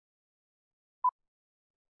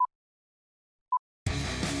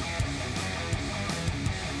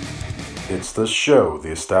It's the show the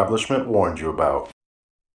establishment warned you about.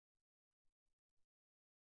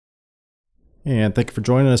 And thank you for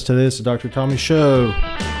joining us today. This is Dr. Tommy Show,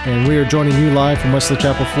 and we are joining you live from Wesley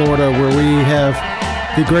Chapel, Florida, where we have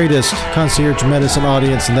the greatest concierge medicine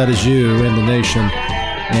audience, and that is you in the nation.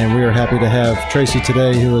 And we are happy to have Tracy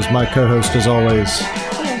today, who is my co-host as always.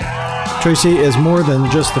 Tracy is more than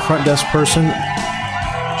just the front desk person.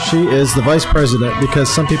 She is the vice president, because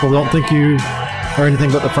some people don't think you are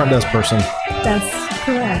anything but the front desk person. That's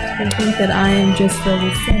correct. They think that I am just the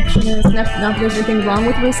receptionist. Not that there's anything wrong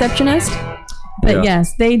with receptionist. But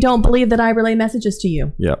yes, they don't believe that I relay messages to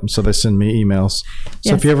you. Yeah, so they send me emails. So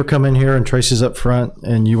Yes. if you ever come in here and Tracy's up front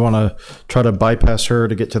and you want to try to bypass her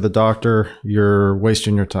to get to the doctor, you're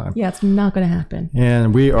wasting your time. Yeah, it's not going to happen.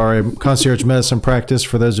 And we are a concierge medicine practice.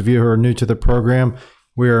 For those of you who are new to the program,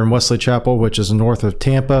 we are in Wesley Chapel, which is north of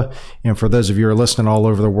Tampa. And for those of you who are listening all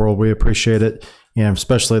over the world, we appreciate it. And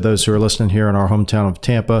especially those who are listening here in our hometown of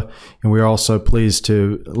Tampa. And we are also pleased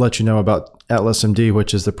to let you know about Atlas MD,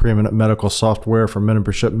 which is the preeminent medical software for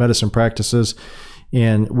membership medicine practices.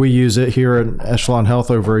 And we use it here at Echelon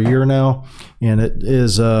Health over a year now. And it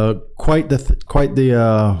is quite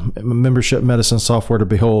the membership medicine software to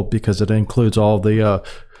behold, because it includes all the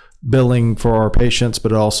billing for our patients,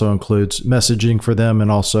 but it also includes messaging for them,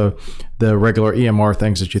 and also the regular EMR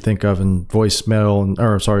things that you think of, and voicemail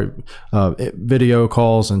video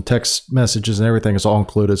calls and text messages and everything is all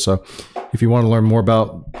included. So if you want to learn more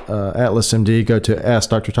about Atlas MD, go to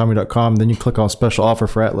AskDrTommy.com. Then you click on special offer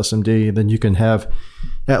for Atlas MD. Then you can have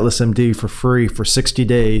Atlas MD for free for 60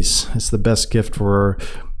 days. It's the best gift for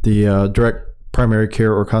the direct primary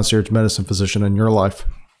care or concierge medicine physician in your life.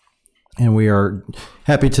 And we are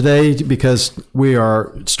happy today because we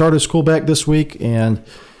are started school back this week, and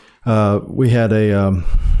we had a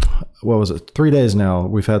 3 days now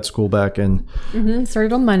we've had school back, and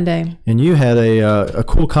Started on Monday. And you had a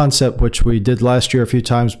cool concept which we did last year a few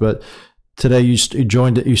times, but today you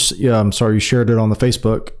joined it. You shared it on the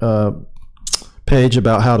Facebook page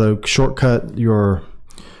about how to shortcut your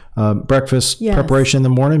breakfast preparation in the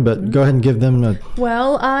morning, but go ahead and give them a...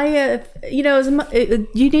 Well,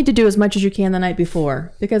 you need to do as much as you can the night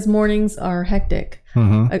before, because mornings are hectic.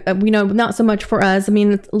 Not so much for us. I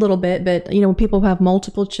mean, a little bit, but people who have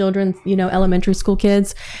multiple children, elementary school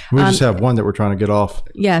kids. We just have one that we're trying to get off.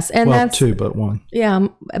 Yes, and that's two, but one. Yeah,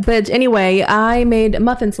 but anyway, I made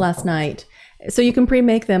muffins last night. So you can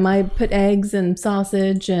pre-make them. I put eggs and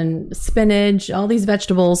sausage and spinach, all these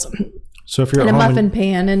vegetables. So if you're in at a home muffin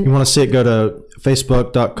pan, and you want to see it, go to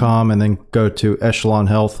Facebook.com and then go to Echelon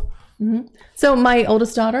Health. So my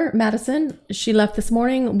oldest daughter, Madison, she left this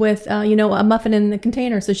morning with a muffin in the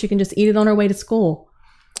container, so she can just eat it on her way to school.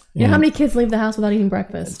 You know how many kids leave the house without eating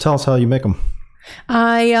breakfast? Tell us how you make them.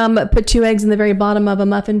 I put 2 eggs in the very bottom of a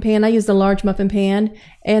muffin pan. I used a large muffin pan,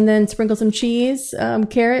 and then sprinkle some cheese,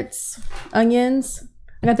 carrots, onions.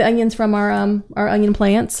 I got the onions from our onion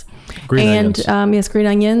plants. Green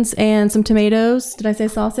onions, and some tomatoes. Did I say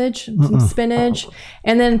sausage? Some spinach,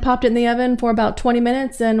 and then popped it in the oven for about 20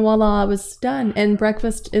 minutes, and voila, it was done. And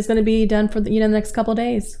breakfast is going to be done for the next couple of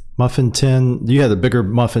days. Muffin tin. You had the bigger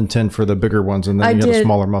muffin tin for the bigger ones, and then you had a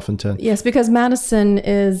smaller muffin tin. Yes, because Madison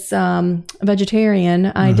is vegetarian.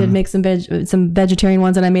 I did make some vegetarian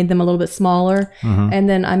ones, and I made them a little bit smaller, and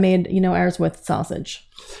then I made ours with sausage.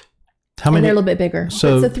 And they're a little bit bigger.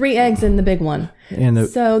 So 3 eggs in the big one.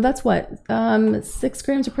 So that's what? 6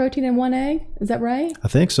 grams of protein in 1 egg? Is that right? I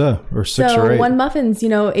think so. Or 6 or 8. So 1 muffin's,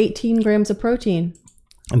 18 grams of protein.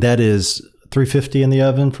 And that is 350 in the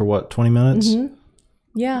oven for what, 20 minutes?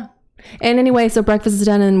 Yeah. And anyway, so breakfast is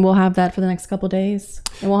done, and we'll have that for the next couple of days.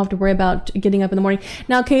 And we'll have to worry about getting up in the morning.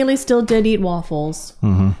 Now, Kaylee still did eat waffles.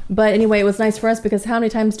 But anyway, it was nice for us, because how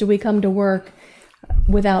many times do we come to work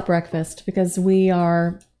without breakfast? Because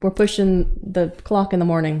we're pushing the clock in the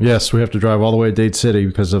morning. Yes, we have to drive all the way to Dade City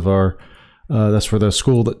because of our, that's where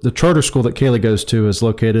the charter school that Kaylee goes to is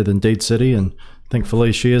located in Dade City. And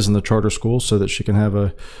thankfully she is in the charter school so that she can have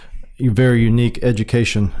a very unique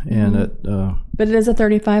education. And but it is a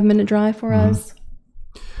 35-minute drive for us.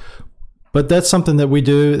 But that's something that we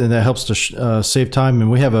do, and that helps to save time. And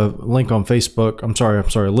we have a link on Facebook.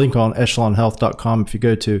 A link on echelonhealth.com. If you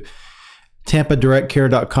go to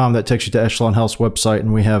TampaDirectCare.com, that takes you to Echelon Health's website,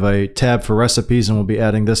 and we have a tab for recipes, and we'll be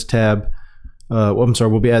adding this tab.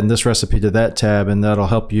 We'll be adding this recipe to that tab, and that'll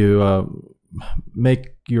help you make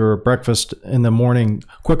your breakfast in the morning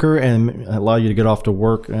quicker and allow you to get off to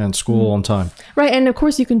work and school on time. Right, and of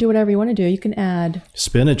course you can do whatever you want to do. You can add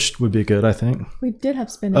spinach would be good, I think. We did have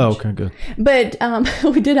spinach. Oh, okay, good. But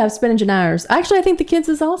we did have spinach in ours. Actually, I think the kids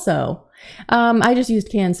is also. I just used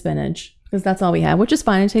canned spinach. because that's all we have, which is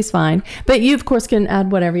fine. It tastes fine. But you, of course, can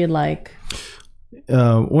add whatever you'd like.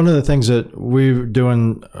 One of the things that we're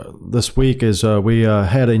doing this week is we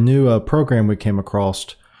had a new program we came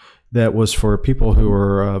across that was for people who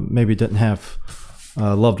are maybe didn't have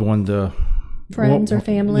a loved one to Friends or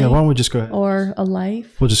family. Yeah, why don't we just go ahead? Or a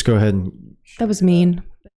life. We'll just go ahead and... That was mean.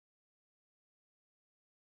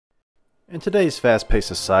 In today's fast-paced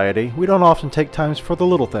society, we don't often take times for the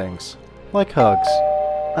little things, like hugs.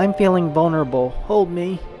 I'm feeling vulnerable. Hold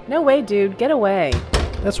me. No way, dude. Get away.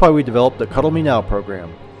 That's why we developed the Cuddle Me Now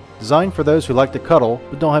program. Designed for those who like to cuddle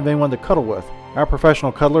but don't have anyone to cuddle with. Our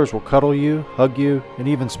professional cuddlers will cuddle you, hug you, and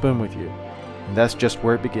even spoon with you. And that's just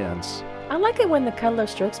where it begins. I like it when the cuddler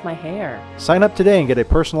strokes my hair. Sign up today and get a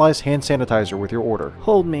personalized hand sanitizer with your order.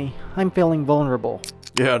 Hold me. I'm feeling vulnerable.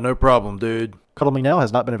 Yeah, no problem, dude. Cuddle Me Now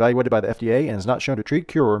has not been evaluated by the FDA and is not shown to treat,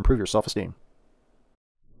 cure, or improve your self-esteem.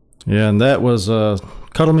 Yeah, and that was a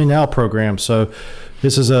Cuddle Me Now program. So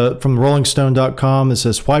this is from rollingstone.com. It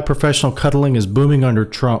says, why professional cuddling is booming under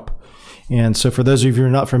Trump. And so for those of you who are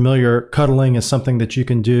not familiar, cuddling is something that you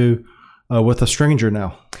can do with a stranger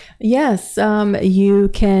now. Yes, you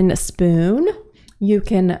can spoon, you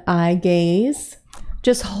can eye gaze,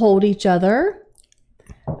 just hold each other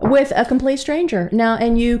with a complete stranger. Now,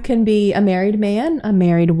 and you can be a married man, a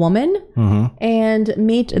married woman, and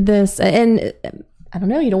meet this, and I don't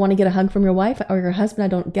know, you don't want to get a hug from your wife or your husband, I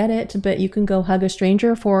don't get it, but you can go hug a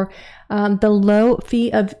stranger for the low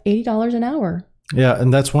fee of $80 an hour. Yeah,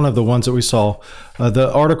 and that's one of the ones that we saw.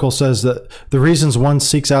 The article says that the reasons one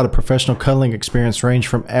seeks out a professional cuddling experience range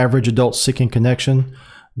from average adults seeking connection,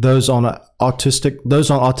 those on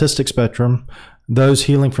autistic spectrum, those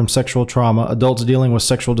healing from sexual trauma, adults dealing with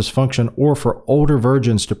sexual dysfunction, or for older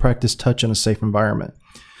virgins to practice touch in a safe environment.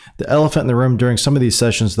 The elephant in the room during some of these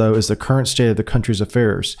sessions, though, is the current state of the country's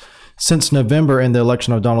affairs. Since November and the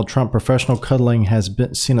election of Donald Trump, professional cuddling has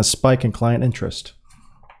seen a spike in client interest.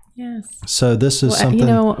 Yes. So this is something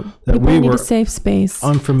that people we need were a safe space.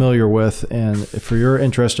 unfamiliar with, and if you're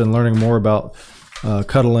interested in learning more about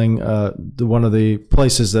cuddling, one of the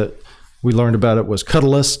places that we learned about it was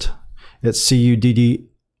Cuddlist. It's Cuddlist,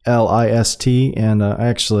 and I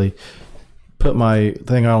actually put my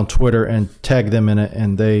thing out on Twitter and tagged them in it,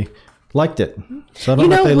 and they liked it. So I don't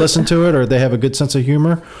know if they listened to it or they have a good sense of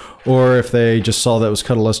humor, or if they just saw that it was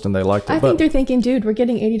Cuddlist and they liked it. I think they're thinking, dude, we're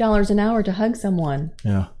getting $80 an hour to hug someone.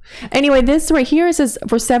 Yeah. Anyway, this right here says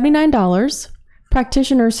for $79,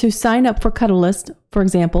 practitioners who sign up for Cuddlist, for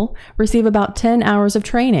example, receive about 10 hours of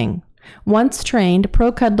training. Once trained,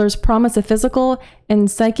 pro cuddlers promise a physical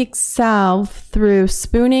and psychic salve through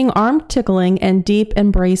spooning, arm tickling, and deep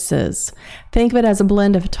embraces. Think of it as a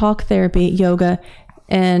blend of talk therapy, yoga,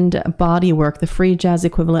 and body work, the free jazz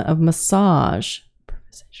equivalent of massage.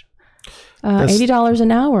 $80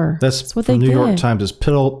 an hour. That's what from they New get. York Times. Is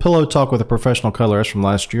Pillow Talk with a Professional Cuddler. That's from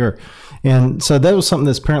last year. And so that was something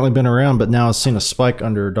that's apparently been around, but now it's seen a spike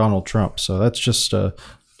under Donald Trump. So that's just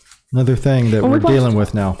another thing that we're dealing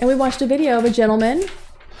with now. And we watched a video of a gentleman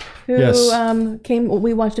who came.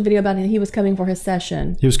 We watched a video about him. He was coming for his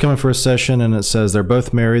session. He was coming for a session, and it says they're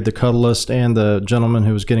both married, the cuddlist and the gentleman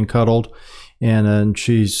who was getting cuddled. And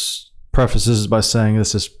she prefaces by saying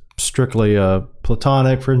this is strictly a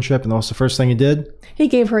platonic friendship. And that's the first thing he did. He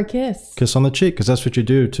gave her a kiss. Kiss on the cheek, because that's what you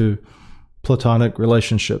do to platonic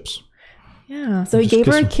relationships. Yeah. So he gave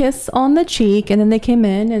her a kiss on the cheek, and then they came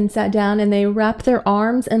in and sat down, and they wrapped their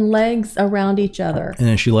arms and legs around each other. And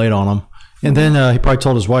then she laid on him. And then he probably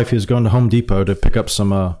told his wife he was going to Home Depot to pick up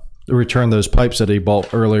some, return those pipes that he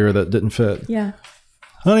bought earlier that didn't fit. Yeah.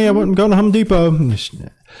 Honey, I wasn't going to Home Depot.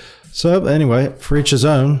 So anyway, for each his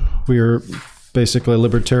own. We are basically a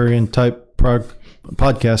libertarian type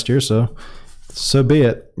podcast here, so be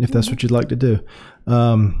it, if that's what you'd like to do.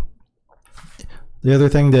 The other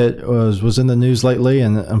thing that was in the news lately,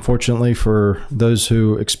 and unfortunately for those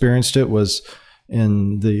who experienced it, was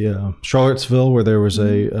in the Charlottesville, where there was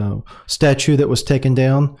a statue that was taken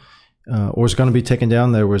down, or was going to be taken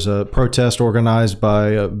down. There was a protest organized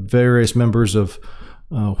by various members of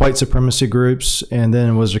white supremacy groups, and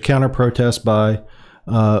then was a counter protest by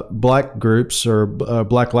black groups or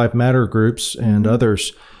Black Lives Matter groups and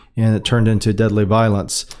others, and it turned into deadly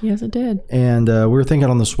violence. Yes, it did. And we were thinking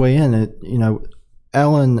on this way in,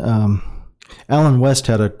 Alan West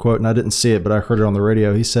had a quote, and I didn't see it, but I heard it on the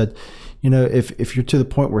radio. He said, if you're to the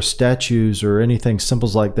point where statues or anything,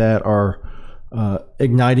 symbols like that are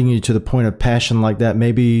igniting you to the point of passion like that,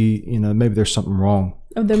 maybe there's something wrong.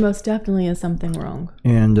 Oh, there most definitely is something wrong.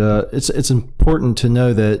 And it's important to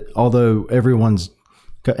know that although everyone's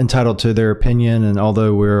entitled to their opinion, and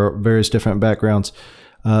although we're various different backgrounds,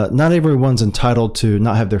 not everyone's entitled to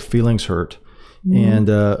not have their feelings hurt. And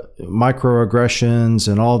microaggressions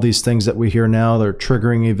and all these things that we hear now, they're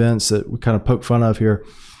triggering events that we kind of poke fun of here.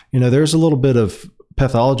 There's a little bit of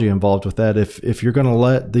pathology involved with that. If you're going to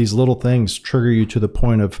let these little things trigger you to the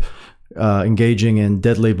point of engaging in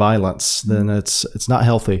deadly violence, then it's not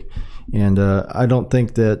healthy. And I don't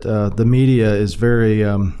think that the media is very,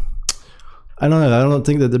 I don't know, I don't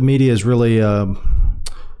think that the media is really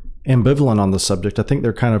ambivalent on the subject. I think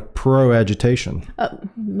they're kind of pro-agitation.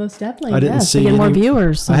 Most definitely. I didn't see To get more any-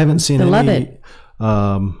 viewers. I haven't seen They love any it.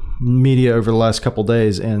 media over the last couple of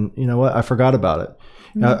days, and you know what? I forgot about it.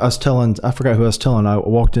 I forgot who I was telling. I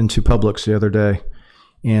walked into Publix the other day,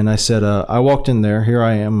 and I said, I walked in there. Here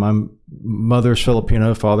I am. My mother's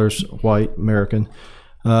Filipino, father's white American,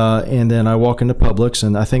 and then I walk into Publix,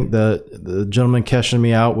 and I think the gentleman cashing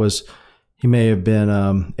me out was. He may have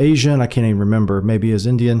been Asian. I can't even remember. Maybe he was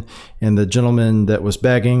Indian. And the gentleman that was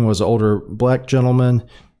bagging was an older black gentleman.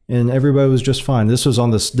 And everybody was just fine. This was on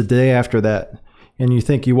the day after that. And you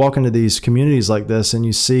think you walk into these communities like this and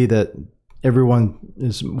you see that everyone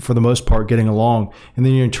is, for the most part, getting along. And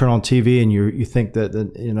then you turn on TV and you think that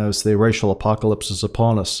it's the racial apocalypse is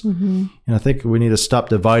upon us. Mm-hmm. And I think we need to stop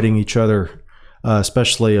dividing each other,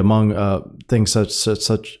 especially among things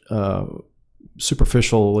such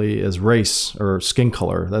superficially as race or skin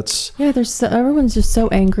color. That's Everyone's just so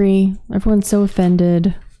angry. Everyone's so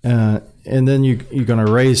offended. and then you're going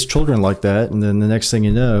to raise children like that, and then the next thing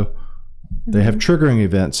you know, they have triggering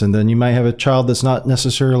events, and then you might have a child that's not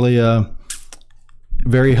necessarily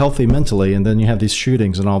very healthy mentally, and then you have these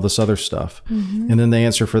shootings and all this other stuff. Mm-hmm. And then the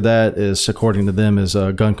answer for that is, according to them, is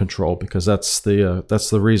gun control, because that's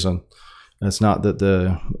the reason. It's not that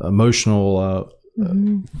the emotional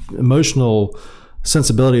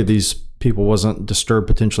sensibility of these people wasn't disturbed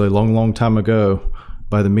potentially a long, long time ago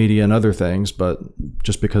by the media and other things, but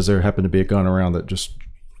just because there happened to be a gun around that just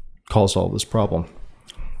caused all this problem.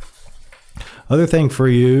 Other thing for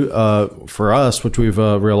you, for us, which we've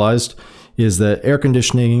realized, is that air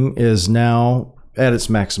conditioning is now at its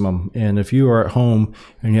maximum. And if you are at home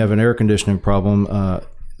and you have an air conditioning problem,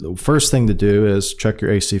 the first thing to do is check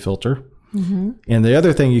your AC filter. Mm-hmm. And the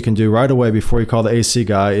other thing you can do right away before you call the AC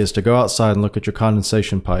guy is to go outside and look at your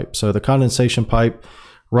condensation pipe. So the condensation pipe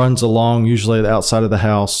runs along usually the outside of the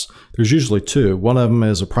house. There's usually two. One of them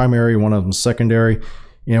is a primary, one of them is secondary.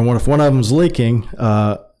 And if one of them is leaking,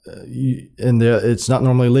 it's not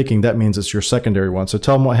normally leaking, that means it's your secondary one. So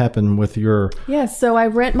tell them what happened with your... Yes, so I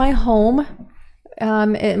rent my home,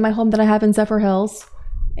 my home that I have in Zephyr Hills,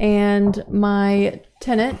 and my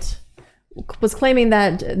tenant was claiming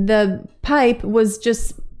that the pipe was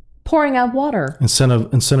just pouring out water. And sent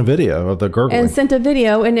a video of the gurgling. And sent a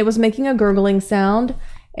video, and it was making a gurgling sound.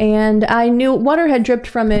 And I knew water had dripped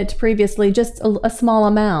from it previously, just a small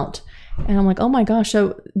amount. And I'm like, oh my gosh,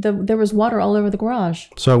 so there was water all over the garage.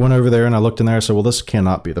 So I went over there and I looked in there. I said, well, this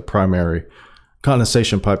cannot be the primary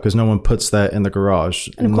condensation pipe, because no one puts that in the garage.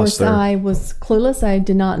 And of course, I was clueless. I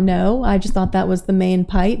did not know. I just thought that was the main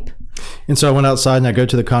pipe. And so I went outside and I go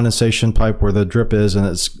to the condensation pipe where the drip is, and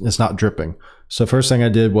it's not dripping. So first thing I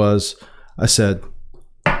did was I said,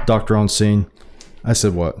 doctor on scene. I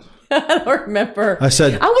said, what? I don't remember. I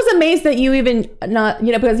said, I was amazed that you even not,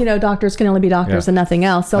 because, doctors can only be doctors and nothing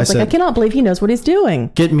else. So I was I cannot believe he knows what he's doing.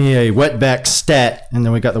 Get me a wet vac stat. And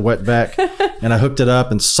then we got the wet vac and I hooked it up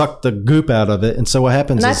and sucked the goop out of it. And so what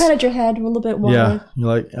happens is... And I patted your head a little bit while... Yeah.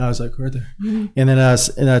 I was like, right there. Mm-hmm. And then I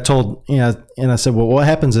said, well, what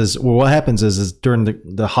happens is during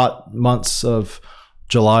the hot months of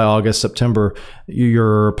July, August, September,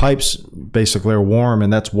 your pipes basically are warm,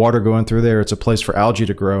 and that's water going through there. It's a place for algae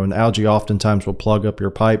to grow, and algae oftentimes will plug up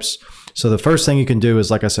your pipes. So the first thing you can do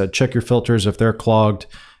is, like I said, check your filters. If they're clogged,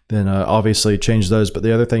 then obviously change those. But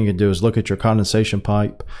the other thing you can do is look at your condensation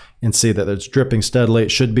pipe and see that it's dripping steadily.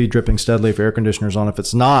 It should be dripping steadily if your air conditioner's on. If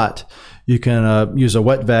it's not, you can use a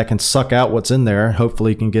wet vac and suck out what's in there.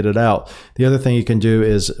 Hopefully you can get it out. The other thing you can do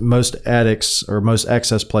is most attics or most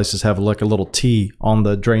access places have like a little T on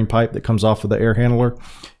the drain pipe that comes off of the air handler.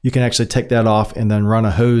 You can actually take that off and then run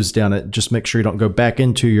a hose down it. Just make sure you don't go back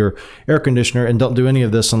into your air conditioner, and don't do any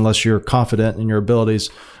of this unless you're confident in your abilities,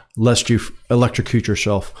 lest you electrocute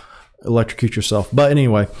yourself. But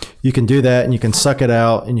anyway, you can do that, and you can suck it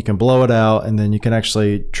out, and you can blow it out, and then you can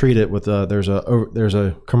actually treat it with there's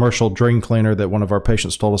a commercial drain cleaner that one of our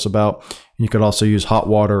patients told us about. And you could also use hot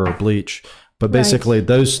water or bleach. But basically,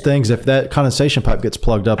 those things, if that condensation pipe gets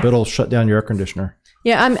plugged up, it'll shut down your air conditioner.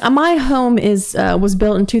 Yeah, my home was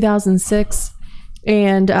built in 2006,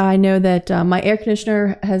 And I know that my air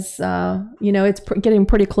conditioner has, it's getting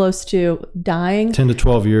pretty close to dying. 10 to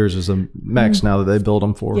 12 years is the max now that they build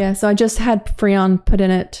them for. Yeah, so I just had Freon put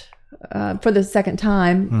in it for the second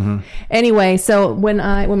time. Anyway, so when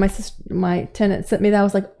my tenant sent me that, I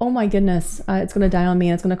was like, oh my goodness, it's going to die on me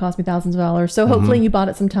and it's going to cost me thousands of dollars. So hopefully you bought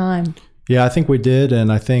it some time. Yeah, I think we did.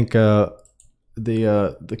 And I think the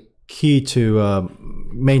key to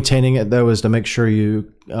maintaining it, though, is to make sure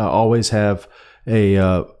you always have if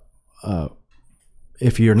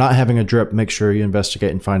you're not having a drip, make sure you investigate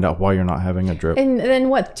and find out why you're not having a drip. And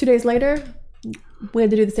then 2 days later, we had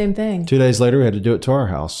to do the same thing. 2 days later, we had to do it to our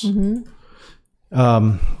house. The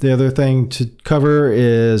other thing to cover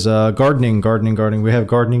is gardening. We have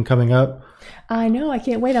gardening coming up. I know. I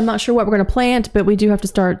can't wait. I'm not sure what we're going to plant, but we do have to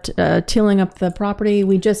start tilling up the property.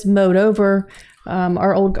 We just mowed over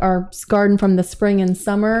our garden from the spring and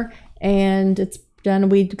summer, and it's done.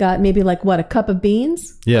 We got maybe a cup of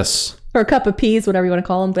beans? Yes. Or a cup of peas, whatever you want to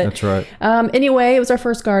call them. But that's right. Anyway, it was our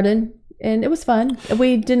first garden, and it was fun.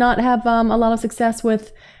 We did not have a lot of success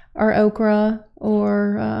with our okra,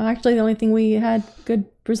 or actually the only thing we had good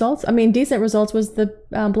results, decent results, was the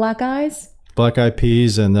black eyed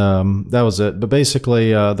peas, and that was it. But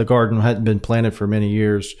basically, the garden hadn't been planted for many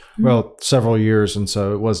years, several years, and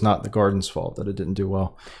so it was not the garden's fault that it didn't do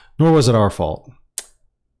well, nor was it our fault.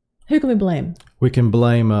 Who can we blame? We can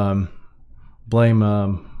blame I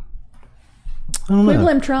don't know. We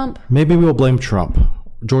blame Trump. Maybe we'll blame Trump.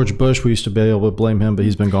 George Bush, we used to be able to blame him, but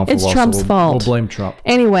he's been gone for a while. It's Trump's fault. We'll blame Trump.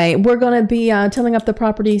 Anyway, we're going to be tilling up the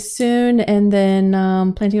property soon, and then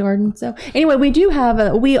planting a garden. So anyway,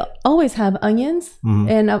 we always have onions,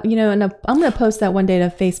 and I'm going to post that one day to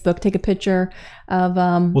Facebook. Take a picture of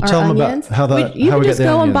our tell onions. Them about You how can we just get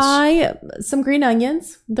the go onions. and buy some green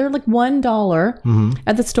onions. They're like $1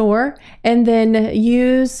 at the store, and then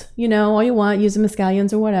use all you want. Use the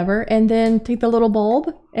mescallions or whatever, and then take the little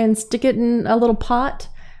bulb and stick it in a little pot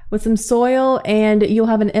with some soil, and you'll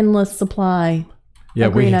have an endless supply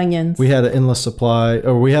of green onions. We had an endless supply,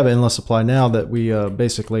 or we have an endless supply now that we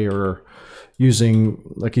basically are using,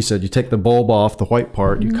 like you said, you take the bulb off, the white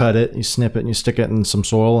part, you cut it, you snip it, and you stick it in some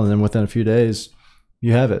soil, and then within a few days,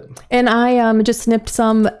 you have it. And I just snipped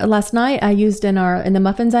some last night. I used in the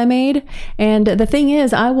muffins I made. And the thing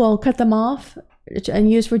is, I will cut them off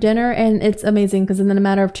and use for dinner, and it's amazing because in a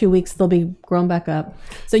matter of 2 weeks they'll be grown back up.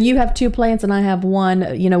 So you have 2 plants and I have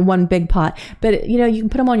one big pot. But you can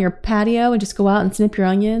put them on your patio and just go out and snip your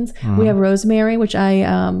onions. We have rosemary, which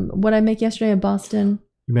what I make yesterday, a Boston.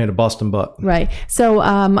 You made a Boston butt. Right. So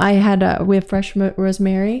we have fresh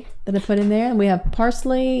rosemary that I put in there, and we have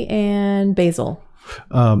parsley and basil.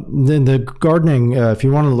 Then the gardening, if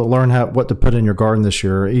you want to learn what to put in your garden this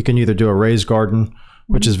year, you can either do a raised garden,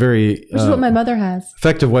 which is which is what my mother has.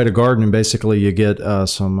 Effective way to garden. And basically, you get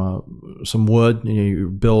some wood. You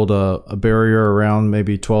build a barrier around,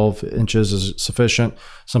 maybe 12 inches is sufficient.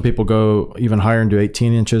 Some people go even higher and do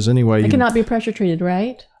 18 inches. Anyway, it cannot be pressure treated,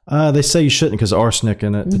 right? They say you shouldn't because of arsenic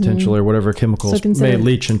in it potentially, or whatever chemicals may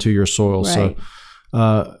leach into your soil. Right.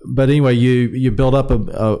 So, but anyway, you build up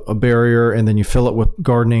a barrier, and then you fill it with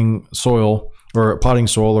gardening soil or potting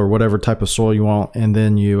soil or whatever type of soil you want, and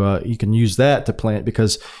then you can use that to plant,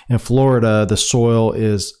 because in Florida the soil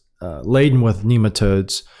is laden with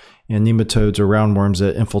nematodes, and nematodes are roundworms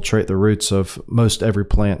that infiltrate the roots of most every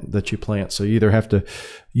plant that you plant. So you either have to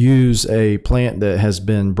use a plant that has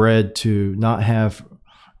been bred to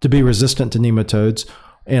be resistant to nematodes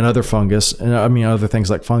and other fungus, and other things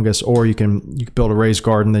like fungus, or you can build a raised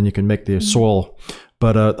garden, then you can make the soil.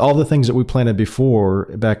 But all the things that we planted before,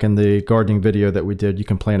 back in the gardening video that we did, you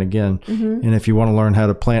can plant again. And if you want to learn how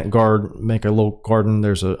to make a little garden,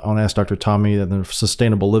 there's on Ask Dr. Tommy, and the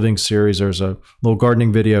Sustainable Living series, there's a little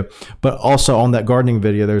gardening video. But also on that gardening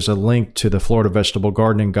video, there's a link to the Florida Vegetable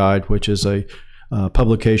Gardening Guide, which is a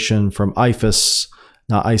publication from IFAS,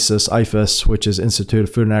 not ISIS, IFAS, which is Institute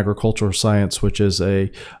of Food and Agricultural Science, which is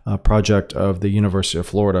a project of the University of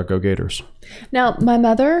Florida. Go Gators. Now, my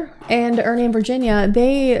mother and Ernie and Virginia,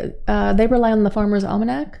 they rely on the Farmer's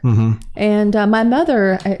Almanac. And my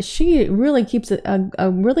mother, she really keeps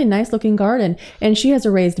a really nice looking garden, and she has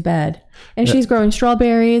a raised bed. And she's growing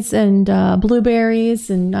strawberries and blueberries,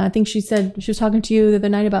 and I think she said she was talking to you the other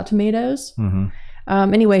night about tomatoes.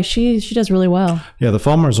 Anyway, she does really well. Yeah, the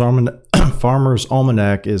Farmer's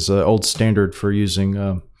Almanac is an old standard for using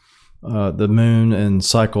the moon and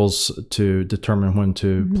cycles to determine when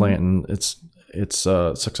to plant, and it's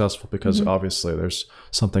successful because obviously there's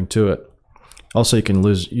something to it. Also, you can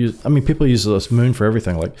people use this moon for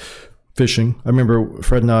everything, like fishing. I remember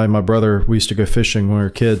Fred and I, my brother, we used to go fishing when we were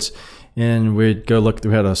kids, and we'd go look.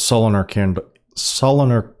 We had a Solinar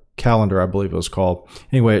Solar Calendar, I believe it was called.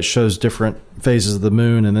 Anyway, it shows different phases of the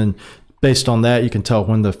moon, and then based on that, you can tell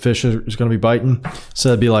when the fish is going to be biting. So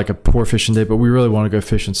it'd be like a poor fishing day, but we really want to go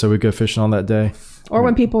fishing, so we go fishing on that day. Or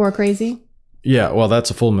when people were crazy. Yeah, well,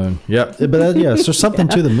 that's a full moon. Yep, but yeah, so there's something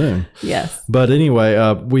to the moon. Yes. But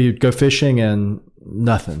anyway, we'd go fishing and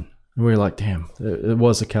nothing. We were like, damn, it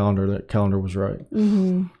was a calendar. That calendar was right.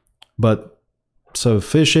 Mm-hmm. But so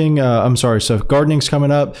fishing, so gardening's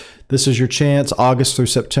coming up. This is your chance. August through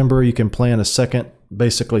September, you can plant a second,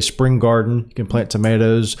 basically spring garden. You can plant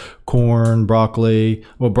tomatoes, corn, broccoli.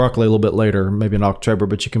 Well, broccoli a little bit later, maybe in October,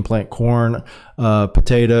 but you can plant corn,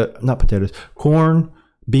 corn,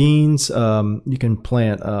 beans. You can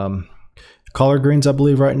plant collard greens, I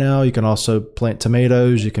believe, right now. You can also plant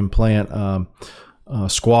tomatoes. You can plant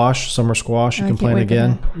squash, summer squash. You can plant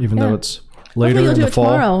again, even though it's later Hopefully you'll in do the it fall.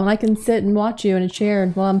 tomorrow, and I can sit and watch you in a chair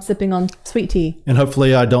while I'm sipping on sweet tea. And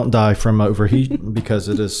hopefully I don't die from overheat because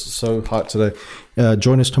it is so hot today.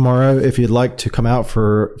 Join us tomorrow if you'd like to come out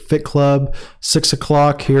for Fit Club, 6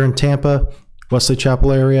 o'clock here in Tampa, Wesley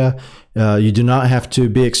Chapel area. You do not have to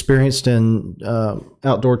be experienced in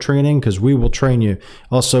outdoor training because we will train you.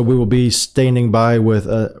 Also, we will be standing by with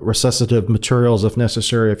resuscitative materials if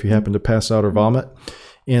necessary if you happen to pass out or vomit.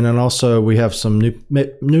 And then also we have some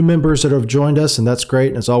new members that have joined us, and that's great.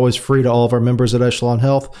 And it's always free to all of our members at Echelon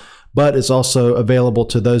Health, but it's also available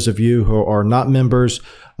to those of you who are not members,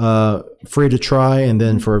 free to try. And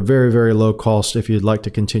then for a very, very low cost, if you'd like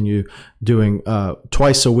to continue doing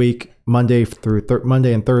twice a week, Monday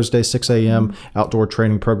and Thursday, 6 a.m. outdoor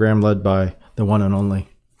training program led by the one and only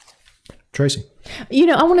Tracy.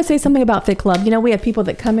 I want to say something about Fit Club. We have people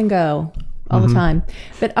that come and go all the time,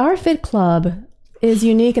 but our Fit Club is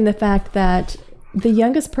unique in the fact that the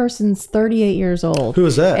youngest person's 38 years old. Who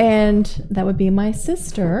is that? And that would be my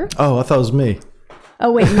sister. Oh, I thought it was me.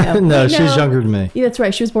 Oh, wait, no. No, she's younger than me. Yeah, that's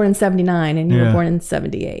right. She was born in 79 and you were born in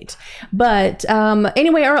 78. But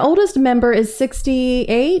anyway, our oldest member is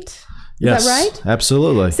 68. Yes, is that right?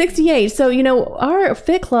 Absolutely. 68. So, our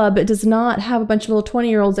Fit Club does not have a bunch of little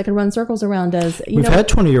 20-year-olds that can run circles around us. We've had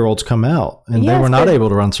 20-year-olds come out, and they were not able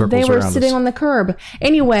to run circles around us. They were sitting on the curb.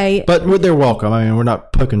 Anyway. But they're welcome. I mean, we're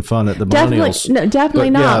not poking fun at the millennials. No,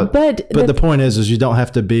 definitely not. Yeah, but the point is you don't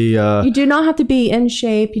have to be... you do not have to be in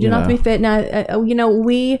shape. You do not have to be fit. Now,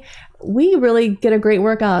 we really get a great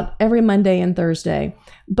workout every Monday and Thursday.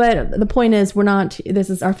 But the point is,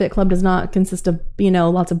 our Fit Club does not consist of,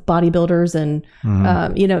 lots of bodybuilders and,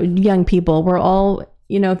 young people. We're all,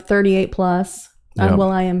 38 plus. Yep.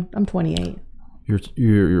 I'm 28.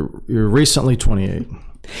 You're recently 28.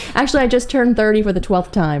 Actually, I just turned 30 for the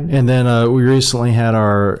 12th time. And then we recently had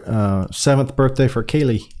our 7th birthday for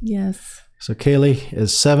Kaylee. Yes. So Kaylee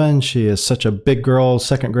is 7. She is such a big girl,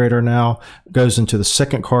 2nd grader now, goes into the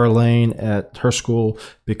 2nd car lane at her school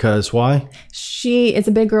because why? She is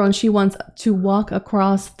a big girl and she wants to walk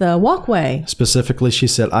across the walkway. Specifically, she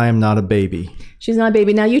said, I am not a baby. She's not a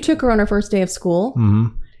baby. Now, you took her on her first day of school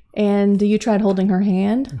and you tried holding her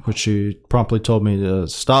hand. Which she promptly told me to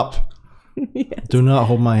stop. Yes. Do not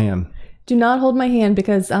hold my hand. Do not hold my hand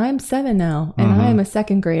because I'm 7 now and I am a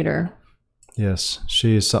 2nd grader. Yes,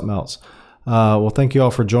 she is something else. Well, thank you all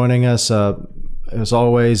for joining us. As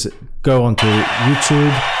always, go onto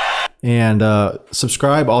YouTube and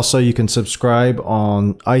subscribe. Also, you can subscribe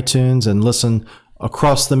on iTunes and listen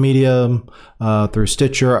across the medium through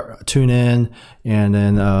Stitcher, TuneIn, and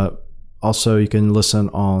then also you can listen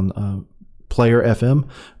on Player FM.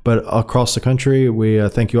 But across the country, we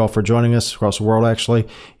thank you all for joining us, across the world actually,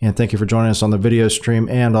 and thank you for joining us on the video stream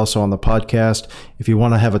and also on the podcast. If you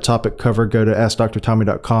want to have a topic covered, go to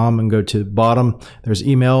AskDrTommy.com and go to the bottom. There's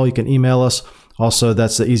email. You can email us. Also,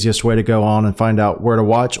 that's the easiest way to go on and find out where to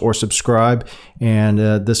watch or subscribe. And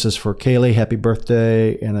this is for Kaylee. Happy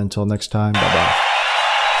birthday. And until next time, bye-bye.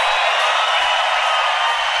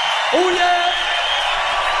 Oh, yeah.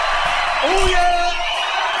 Oh, yeah.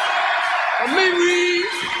 I may read.